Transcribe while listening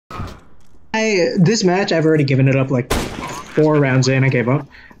This match I've already given it up like 4 rounds in. I gave up.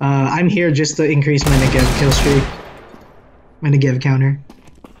 I'm here just to increase my negative kill streak. My negative counter.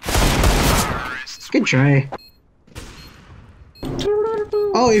 Good try.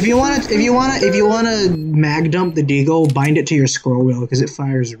 Oh, if you wanna mag dump the deagle, bind it to your scroll wheel because it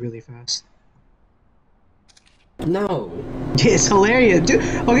fires really fast. No. It's hilarious, dude.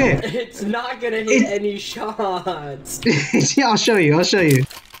 Okay. It's not gonna hit any shots. Yeah, I'll show you.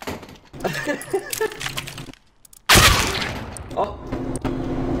 Oh.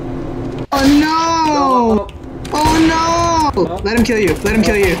 Oh no! Oh no! Let him kill you. Let him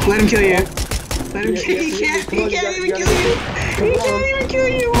kill you. Let him kill you. Let him kill you. He can't even kill you. He can't even kill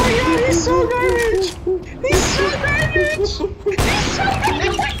you. Oh my god, he's so garbage. He's so garbage. He's so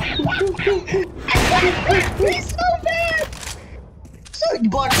garbage. He's so bad.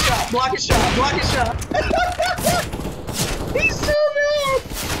 Block a shot. Block a shot. Block a shot. He's so bad.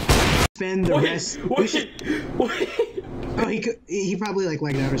 Spend the rest. Wait. Oh, he probably like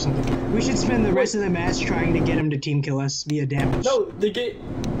lagged out or something. We should spend the rest of the match trying to get him to team kill us via damage. No, the game.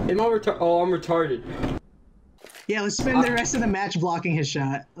 Am I retarded? Oh, I'm retarded. Yeah, let's spend the rest of the match blocking his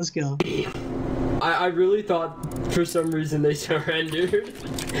shot. Let's go. I really thought for some reason they surrendered.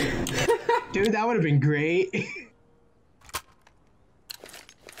 Dude, that would have been great.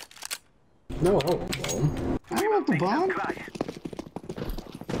 No, I don't want the bomb. I don't want the bomb.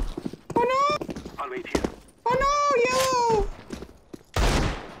 Oh no! I'll wait here. Oh no, yellow!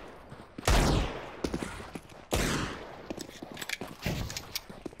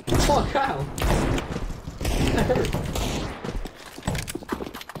 Oh, cow! That hurt.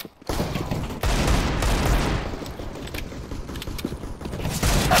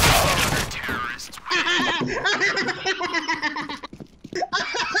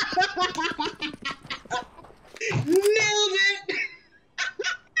 Nailed it!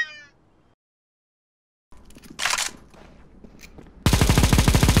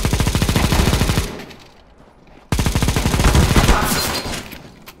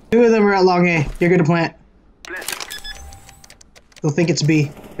 Two of them are at long A. You're gonna plant. They'll think it's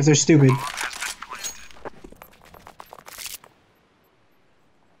B if they're stupid.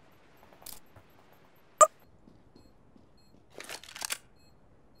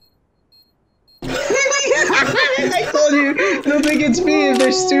 I told you, they'll think it's me if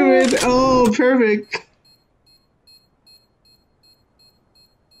they're stupid. Oh, perfect.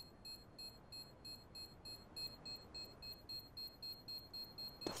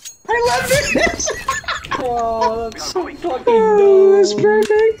 I love this! Oh, that's so fucking Oh, dumb. that's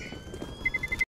perfect.